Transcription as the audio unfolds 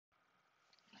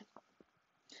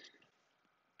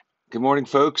Good morning,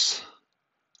 folks.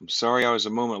 I'm sorry I was a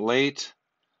moment late.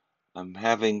 I'm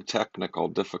having technical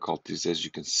difficulties, as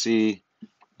you can see.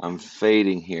 I'm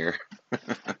fading here.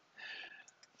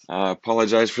 I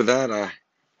apologize for that. I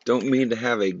don't mean to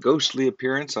have a ghostly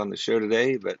appearance on the show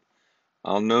today, but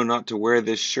I'll know not to wear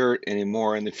this shirt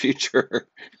anymore in the future.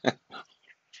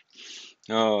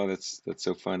 Oh, that's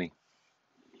so funny.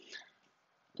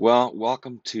 Well,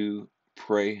 welcome to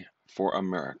Pray for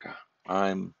America.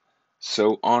 I'm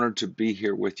so honored to be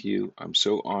here with you. I'm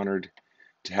so honored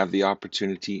to have the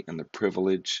opportunity and the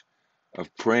privilege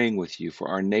of praying with you for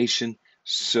our nation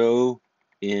so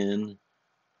in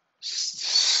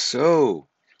so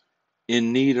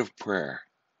in need of prayer.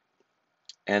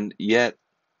 And yet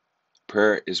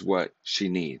prayer is what she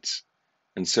needs.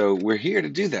 And so we're here to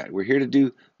do that. We're here to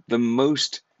do the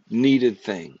most needed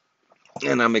thing.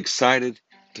 And I'm excited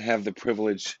to have the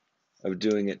privilege of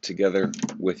doing it together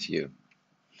with you.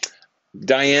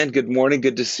 Diane, good morning.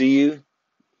 Good to see you.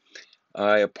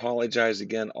 I apologize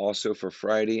again also for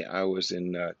Friday. I was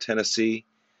in Tennessee,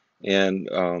 and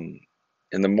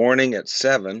in the morning at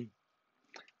 7,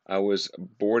 I was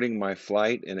boarding my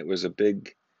flight, and it was a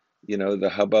big,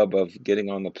 the hubbub of getting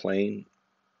on the plane.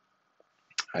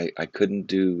 I couldn't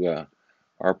do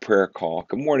our prayer call.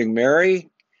 Good morning, Mary.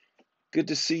 Good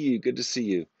to see you. Good to see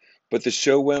you. But the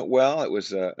show went well. It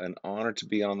was an honor to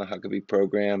be on the Huckabee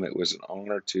program. It was an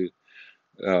honor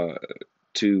uh,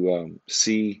 to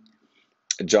see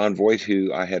John Voight,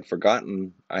 who I had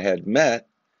forgotten I had met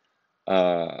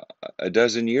a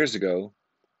dozen years ago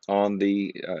on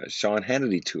the Sean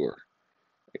Hannity tour.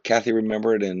 Kathy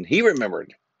remembered, and he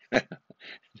remembered.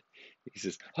 He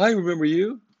says, "I remember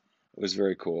you." It was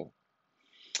very cool.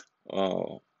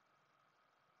 Oh,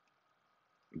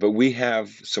 but we have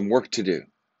some work to do.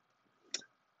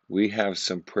 We have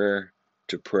some prayer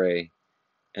to pray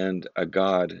and a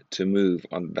God to move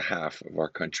on behalf of our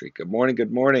country. Good morning.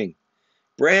 Good morning.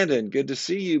 Brandon, good to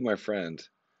see you, my friend.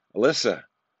 Alyssa,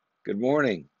 good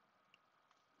morning.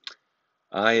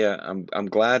 I'm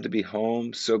glad to be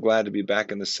home. So glad to be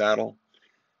back in the saddle.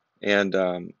 And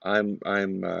I've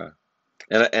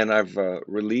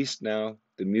released now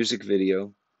the music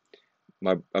video,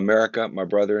 my America, my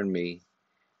brother and me,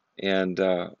 and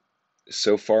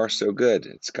so far so good.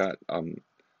 It's got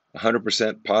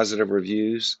 100% positive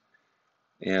reviews,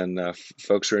 and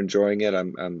folks are enjoying it.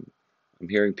 I'm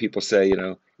hearing people say,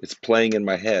 it's playing in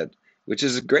my head, which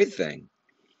is a great thing.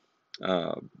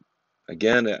 Uh,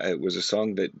 Again, it was a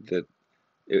song that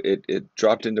it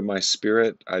dropped into my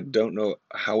spirit. I don't know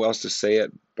how else to say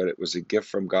it, but it was a gift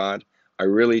from God. I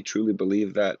really truly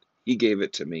believe that He gave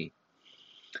it to me.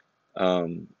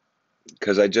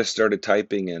 Because I just started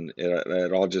typing and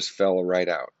it all just fell right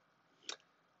out.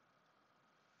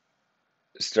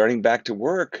 Starting back to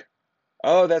work.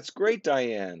 Oh, that's great,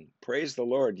 Diane. Praise the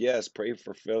Lord. Yes, pray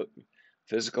for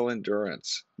physical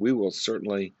endurance. We will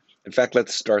certainly, in fact,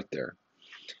 let's start there.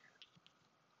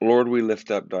 Lord, we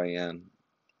lift up Diane,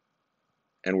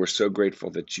 and we're so grateful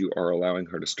that you are allowing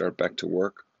her to start back to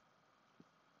work.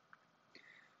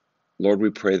 Lord,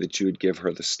 we pray that you would give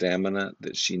her the stamina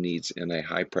that she needs in a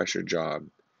high-pressure job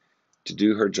to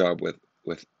do her job with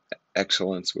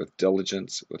excellence, with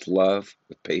diligence, with love,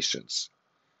 with patience,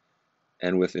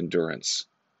 and with endurance.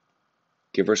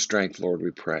 Give her strength, Lord,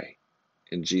 we pray.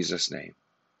 In Jesus' name.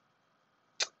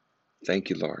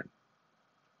 Thank you, Lord.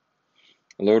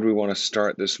 Lord, we want to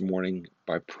start this morning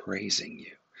by praising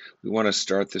you. We want to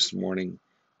start this morning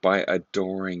by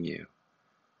adoring you.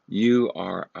 You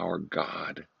are our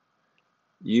God.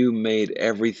 You made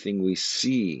everything we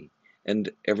see and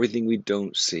everything we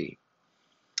don't see.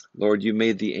 Lord, you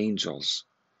made the angels,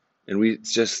 and we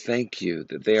just thank you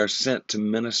that they are sent to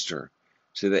minister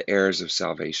to the heirs of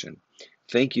salvation.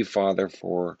 Thank you, Father,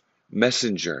 for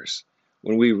messengers.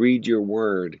 When we read your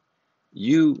word,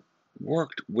 you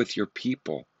worked with your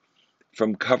people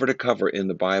from cover to cover in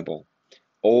the Bible,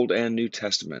 Old and New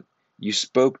Testament. You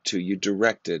spoke to, you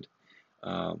directed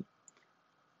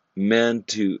men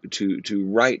to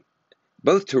write,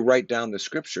 both to write down the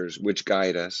scriptures which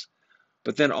guide us,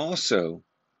 but then also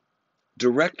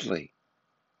directly.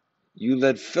 You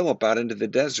led Philip out into the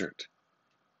desert,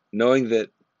 knowing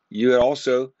that you had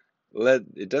also led,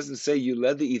 it doesn't say you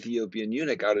led the Ethiopian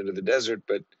eunuch out into the desert,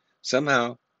 but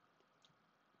somehow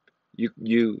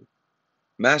you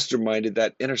masterminded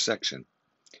that intersection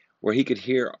where he could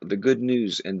hear the good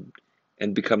news and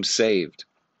become saved.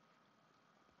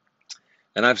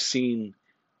 And I've seen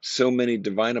so many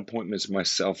divine appointments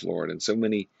myself, Lord, and so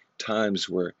many times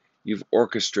where you've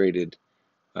orchestrated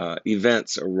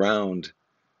events around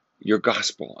your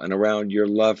gospel and around your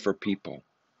love for people.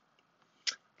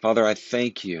 Father, I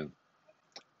thank you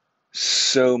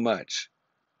so much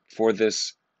for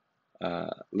this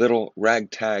little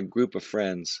ragtag group of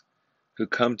friends who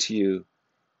come to you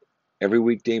every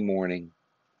weekday morning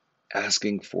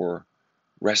asking for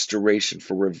restoration,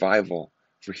 for revival,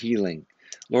 for healing.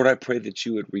 Lord, I pray that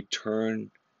you would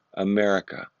return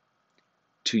America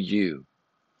to you,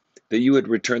 that you would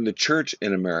return the church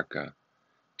in America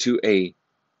to a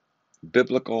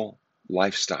biblical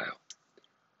lifestyle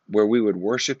where we would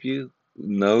worship you,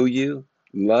 know you,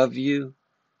 love you,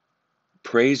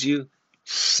 praise you,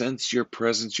 sense your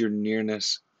presence, your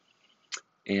nearness,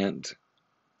 and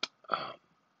um,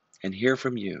 and hear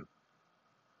from you.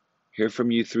 Hear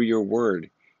from you through your word.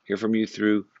 Hear from you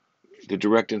through the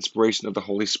direct inspiration of the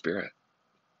Holy Spirit.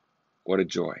 What a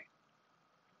joy.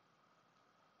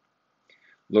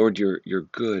 Lord, you're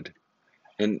good.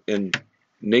 And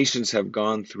nations have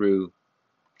gone through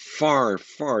far,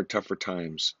 far tougher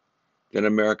times than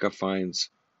America finds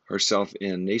herself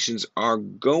in. Nations are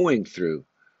going through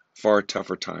far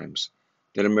tougher times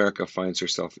than America finds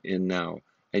herself in now.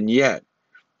 And yet,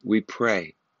 we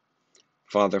pray,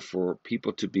 Father, for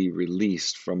people to be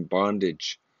released from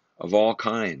bondage of all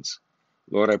kinds.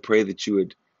 Lord, I pray that you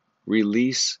would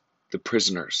release the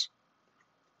prisoners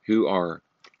who are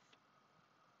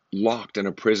locked in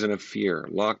a prison of fear,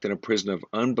 locked in a prison of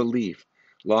unbelief,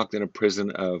 locked in a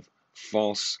prison of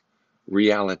false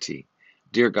reality.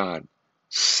 Dear God,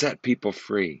 set people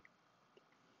free.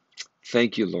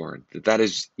 Thank you, Lord, that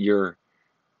is your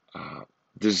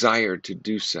desire to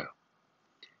do so,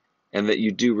 and that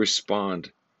you do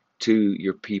respond to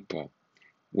your people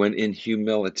when in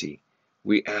humility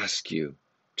we ask you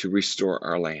to restore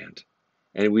our land.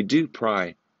 And we do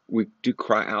cry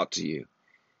out to you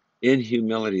in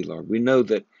humility, Lord. We know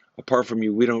that apart from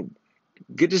you, we don't.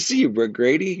 Good to see you,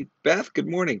 Grady. Beth, good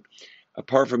morning.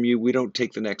 Apart from you, we don't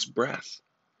take the next breath.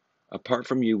 Apart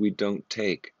from you, we don't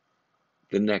take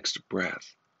the next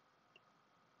breath.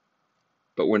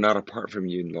 But we're not apart from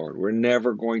you, Lord. We're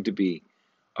never going to be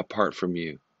apart from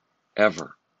you,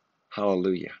 ever.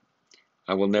 Hallelujah.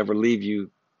 I will never leave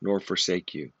you nor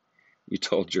forsake you. You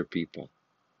told your people.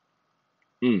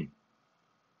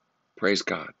 Praise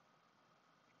God.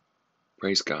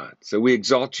 Praise God. So we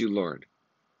exalt you, Lord,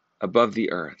 above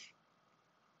the earth.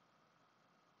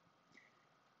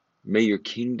 May your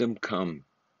kingdom come.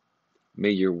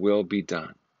 May your will be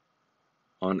done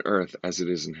on earth as it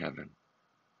is in heaven.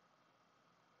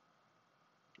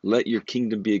 Let your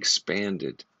kingdom be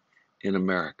expanded in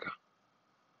America,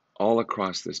 all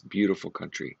across this beautiful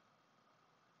country.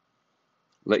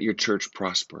 Let your church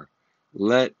prosper.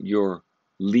 Let your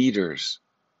leaders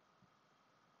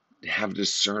have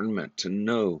discernment to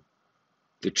know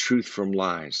the truth from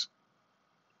lies.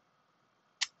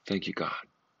 Thank you, God.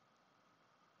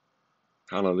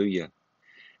 Hallelujah.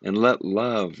 And let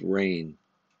love reign.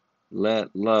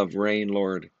 Let love reign,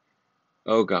 Lord.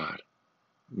 Oh God,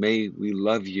 may we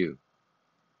love you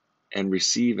and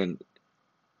receive and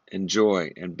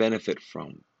enjoy and benefit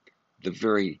from the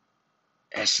very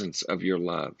essence of your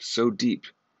love, so deep.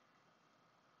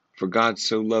 For God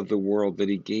so loved the world that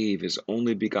he gave his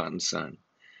only begotten Son,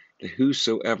 that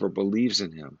whosoever believes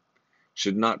in him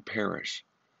should not perish,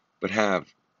 but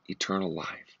have eternal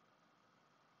life.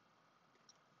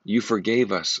 You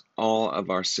forgave us all of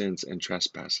our sins and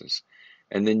trespasses.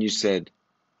 And then you said,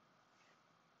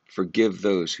 forgive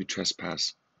those who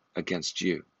trespass against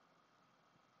you.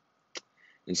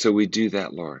 And so we do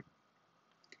that, Lord.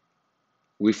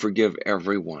 We forgive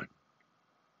everyone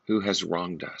who has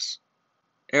wronged us.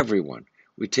 Everyone.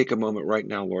 We take a moment right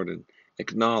now, Lord, and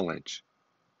acknowledge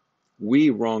we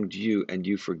wronged you and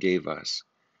you forgave us.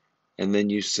 And then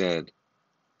you said,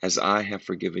 as I have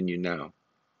forgiven you now,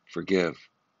 forgive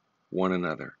one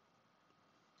another.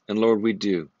 And Lord, we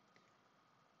do.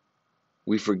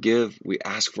 We forgive. We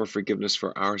ask for forgiveness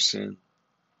for our sin.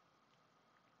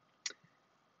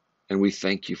 And we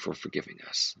thank you for forgiving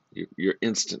us. You're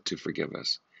instant to forgive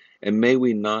us. And may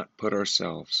we not put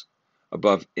ourselves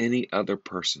above any other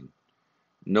person,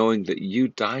 knowing that you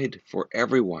died for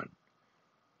everyone.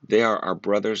 They are our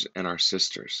brothers and our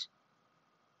sisters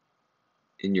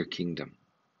in your kingdom.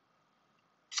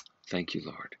 Thank you,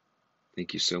 Lord.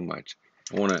 Thank you so much.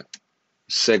 I want to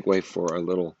segue for a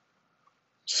little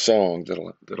song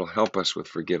that'll help us with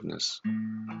forgiveness.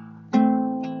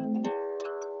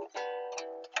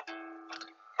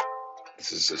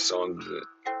 This is a song that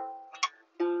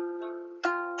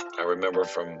I remember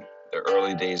from the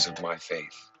early days of my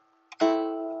faith.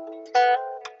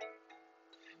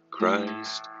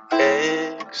 Christ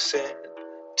accepted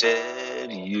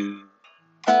you.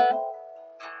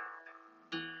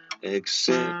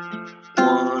 Accept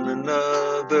one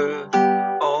another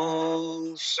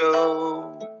also.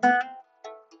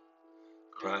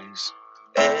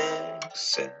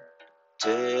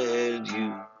 accepted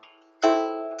you.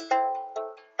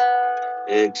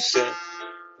 Accept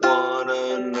one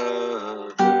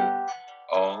another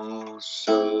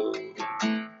also,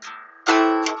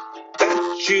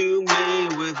 that you may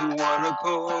with one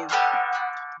accord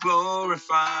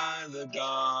glorify the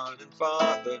God and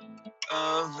Father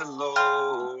of the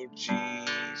Lord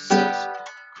Jesus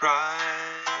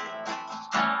Christ,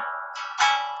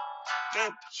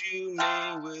 that you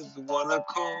may with one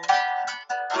accord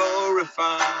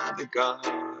glorify the God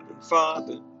and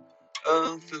Father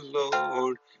of the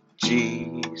Lord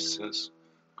Jesus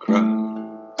Christ.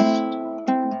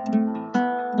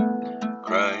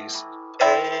 Christ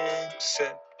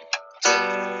accepted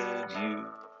you.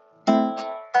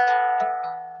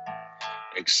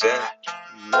 Accept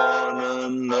one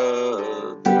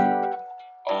another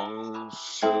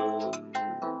also.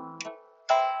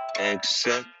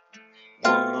 Accept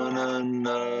one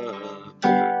another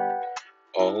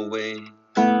always.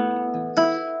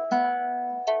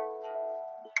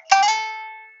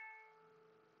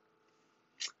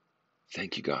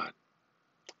 Thank you, God.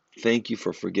 Thank you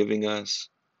for forgiving us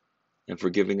and for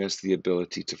giving us the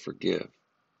ability to forgive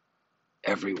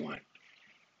everyone,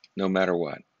 no matter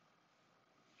what.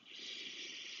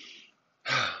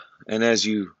 And as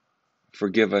you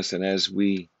forgive us and as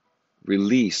we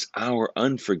release our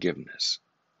unforgiveness,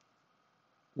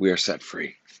 we are set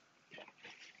free.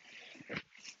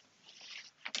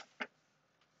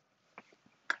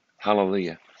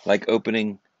 Hallelujah. Like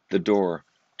opening the door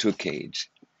to a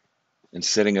cage and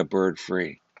setting a bird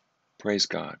free. Praise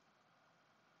God.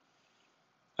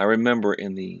 I remember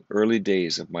in the early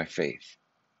days of my faith,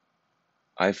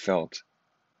 I felt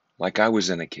like I was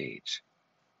in a cage.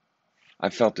 I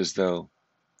felt as though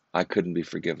I couldn't be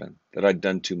forgiven, that I'd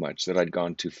done too much, that I'd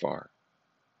gone too far.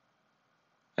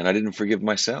 And I didn't forgive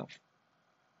myself.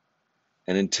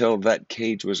 And until that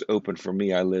cage was opened for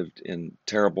me, I lived in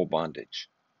terrible bondage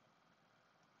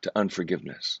to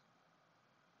unforgiveness.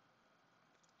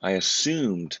 I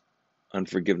assumed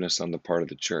unforgiveness on the part of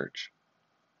the church,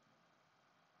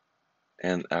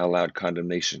 and I allowed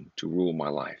condemnation to rule my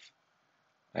life.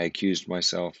 I accused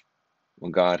myself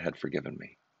when God had forgiven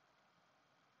me.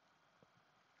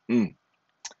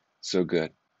 So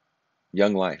good.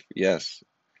 Young life, yes,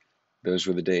 those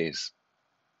were the days.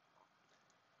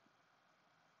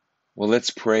 Well,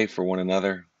 let's pray for one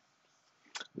another.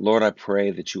 Lord, I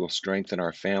pray that you will strengthen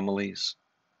our families,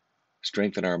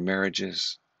 strengthen our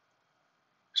marriages,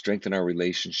 strengthen our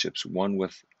relationships one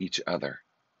with each other.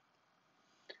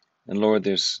 And Lord,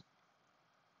 there's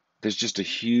just a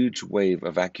huge wave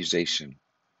of accusation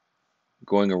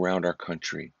going around our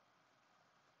country,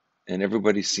 and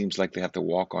everybody seems like they have to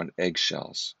walk on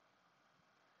eggshells.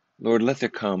 Lord, let there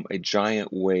come a giant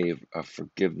wave of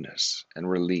forgiveness and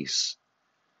release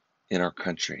in our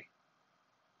country,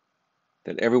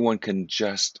 that everyone can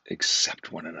just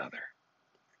accept one another,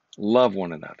 love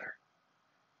one another,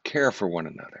 care for one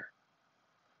another,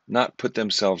 not put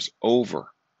themselves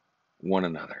over one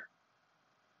another.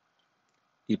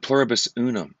 E pluribus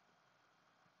unum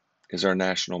is our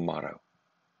national motto.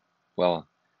 Well,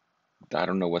 I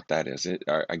don't know what that is.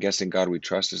 I guess in God we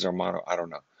trust is our motto. I don't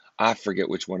know. I forget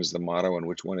which one is the motto and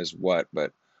which one is what,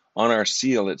 but on our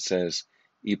seal it says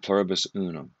E pluribus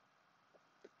unum.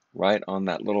 Right on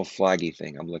that little flaggy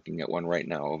thing. I'm looking at one right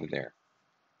now over there.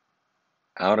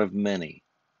 Out of many,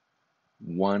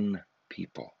 one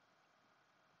people,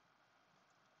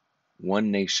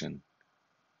 one nation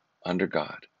under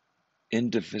God,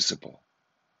 indivisible,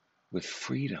 with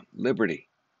freedom, liberty,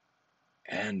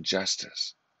 and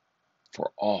justice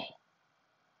for all.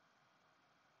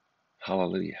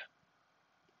 Hallelujah.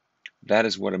 That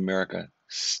is what America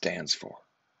stands for.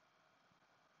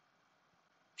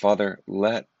 Father,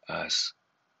 let us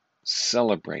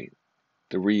celebrate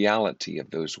the reality of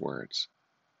those words.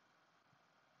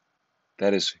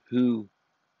 That is who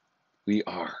we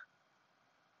are.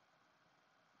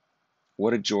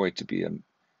 What a joy to be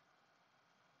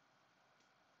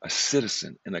a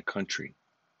citizen in a country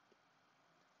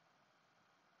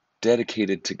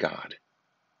dedicated to God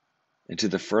and to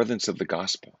the furtherance of the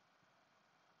gospel.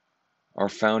 Our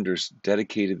founders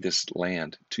dedicated this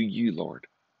land to you, Lord.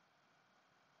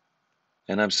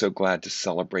 And I'm so glad to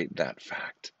celebrate that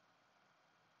fact.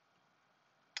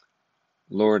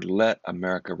 Lord, let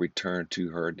America return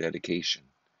to her dedication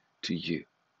to you,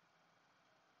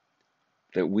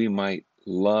 that we might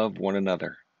love one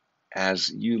another as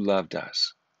you loved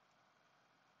us,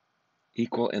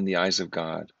 equal in the eyes of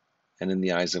God and in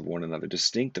the eyes of one another,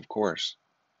 distinct, of course,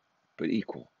 but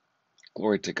equal.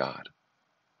 Glory to God.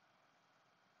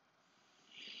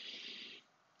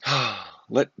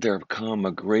 Let there come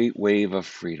a great wave of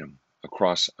freedom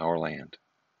across our land.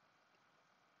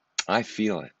 I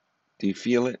feel it. Do you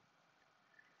feel it?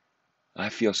 I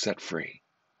feel set free.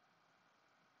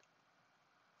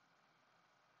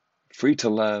 Free to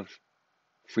love,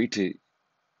 free to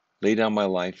lay down my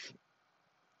life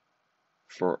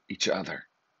for each other.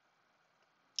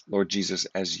 Lord Jesus,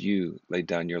 as you laid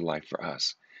down your life for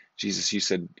us. Jesus, you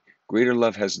said, greater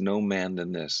love has no man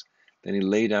than this, than he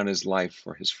laid down his life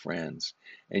for his friends.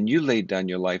 And you laid down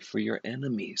your life for your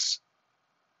enemies.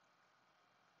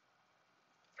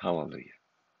 Hallelujah.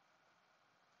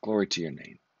 Glory to your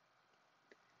name.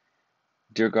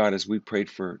 Dear God, as we prayed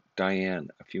for Diane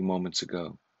a few moments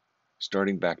ago,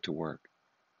 starting back to work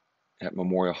at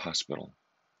Memorial Hospital,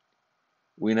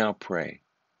 we now pray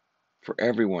for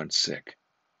everyone sick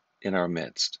in our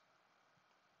midst.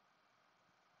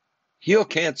 Heal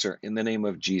cancer in the name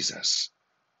of Jesus.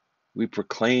 We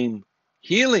proclaim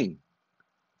healing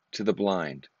to the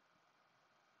blind,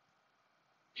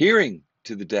 hearing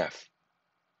to the deaf,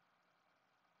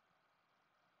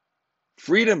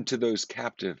 freedom to those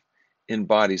captive in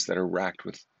bodies that are racked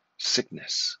with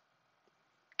sickness.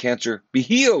 Cancer, be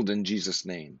healed in Jesus'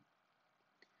 name.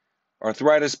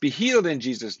 Arthritis, be healed in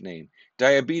Jesus' name.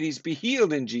 Diabetes, be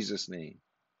healed in Jesus' name.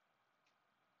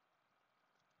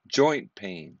 Joint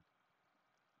pain,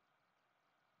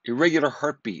 irregular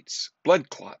heartbeats, blood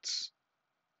clots,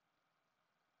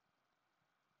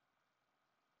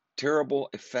 terrible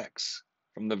effects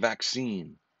from the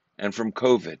vaccine and from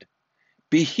COVID,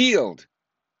 be healed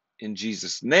in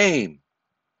Jesus' name.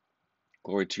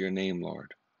 Glory to your name,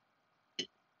 Lord.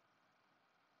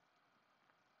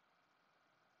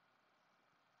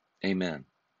 Amen.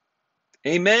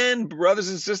 Amen, brothers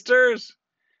and sisters.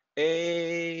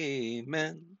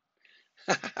 Amen.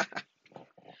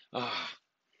 Ah,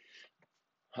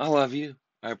 I love you.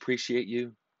 I appreciate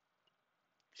you.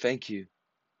 Thank you.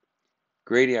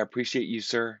 Grady, I appreciate you,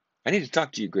 sir. I need to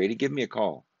talk to you, Grady. Give me a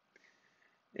call.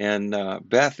 And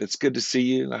Beth, it's good to see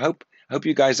you. I hope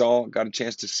you guys all got a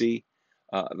chance to see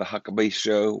the Huckabee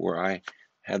show where I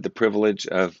had the privilege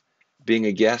of being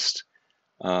a guest.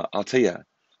 I'll tell you,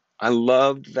 I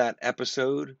loved that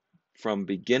episode from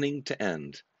beginning to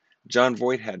end. John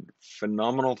Voight had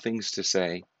phenomenal things to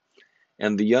say,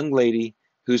 and the young lady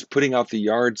who's putting out the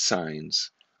yard signs,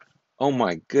 oh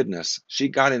my goodness, she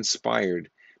got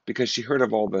inspired because she heard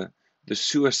of all the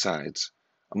suicides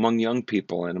among young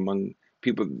people and among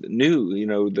people new,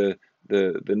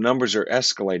 the numbers are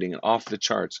escalating and off the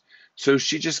charts. So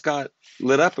she just got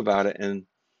lit up about it, and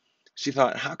she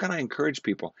thought, how can I encourage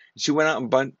people? And she went out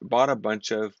and bought a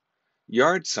bunch of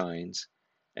yard signs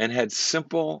and had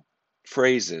simple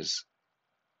phrases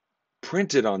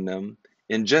printed on them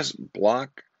in just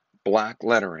black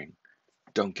lettering.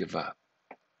 Don't give up.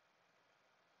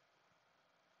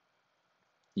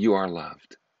 You are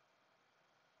loved.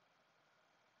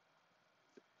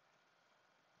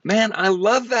 Man, I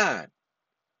love that.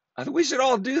 I think we should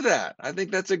all do that. I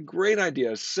think that's a great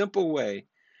idea, a simple way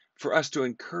for us to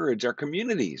encourage our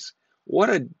communities. What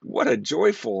a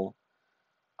joyful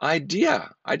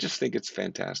idea. I just think it's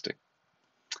fantastic.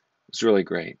 It's really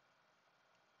great.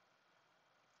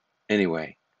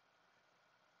 Anyway,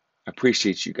 I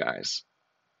appreciate you guys.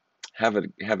 Have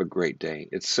a great day.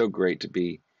 It's so great to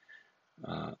be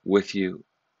with you,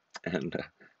 and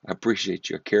I appreciate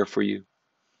you. I care for you.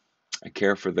 I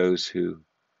care for those who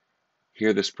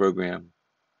hear this program.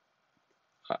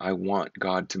 I want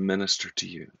God to minister to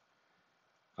you.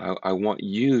 I want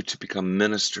you to become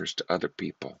ministers to other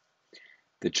people,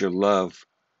 that your love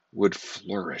would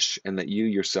flourish, and that you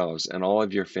yourselves and all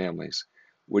of your families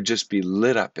would just be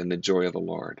lit up in the joy of the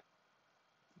Lord,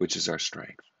 which is our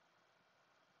strength.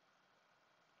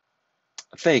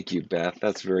 Thank you, Beth.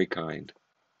 That's very kind.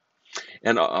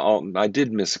 And I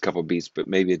did miss a couple beats, but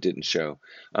maybe it didn't show.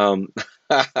 Um,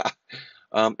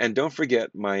 and don't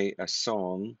forget my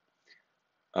song,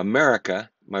 America,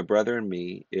 My Brother and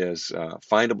Me, is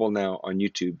findable now on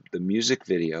YouTube, the music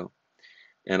video.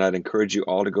 And I'd encourage you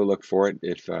all to go look for it.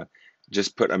 If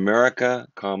just put America,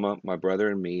 comma, My Brother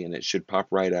and Me, and it should pop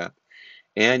right up.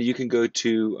 And you can go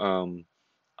to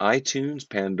iTunes,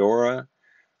 Pandora,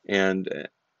 and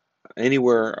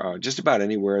anywhere, just about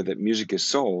anywhere that music is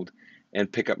sold, and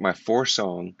pick up my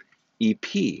 4-song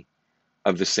EP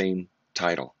of the same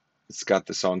title. It's got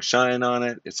the song Shine on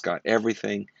it. It's got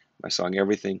everything, my song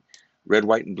Everything, Red,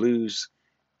 White, and Blues,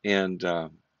 and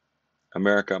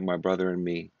America, My Brother and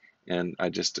Me. And I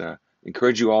just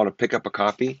encourage you all to pick up a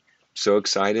copy. I'm so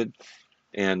excited.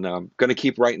 And I'm going to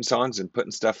keep writing songs and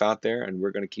putting stuff out there, and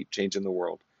we're going to keep changing the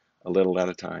world a little at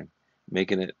a time,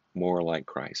 making it more like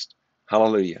Christ.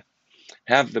 Hallelujah.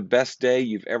 Have the best day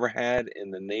you've ever had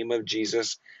in the name of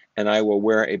Jesus, and I will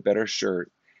wear a better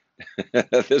shirt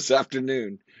this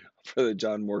afternoon for the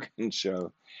John Morgan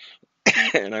show,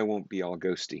 and I won't be all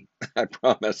ghosty. I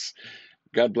promise.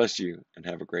 God bless you and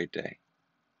have a great day.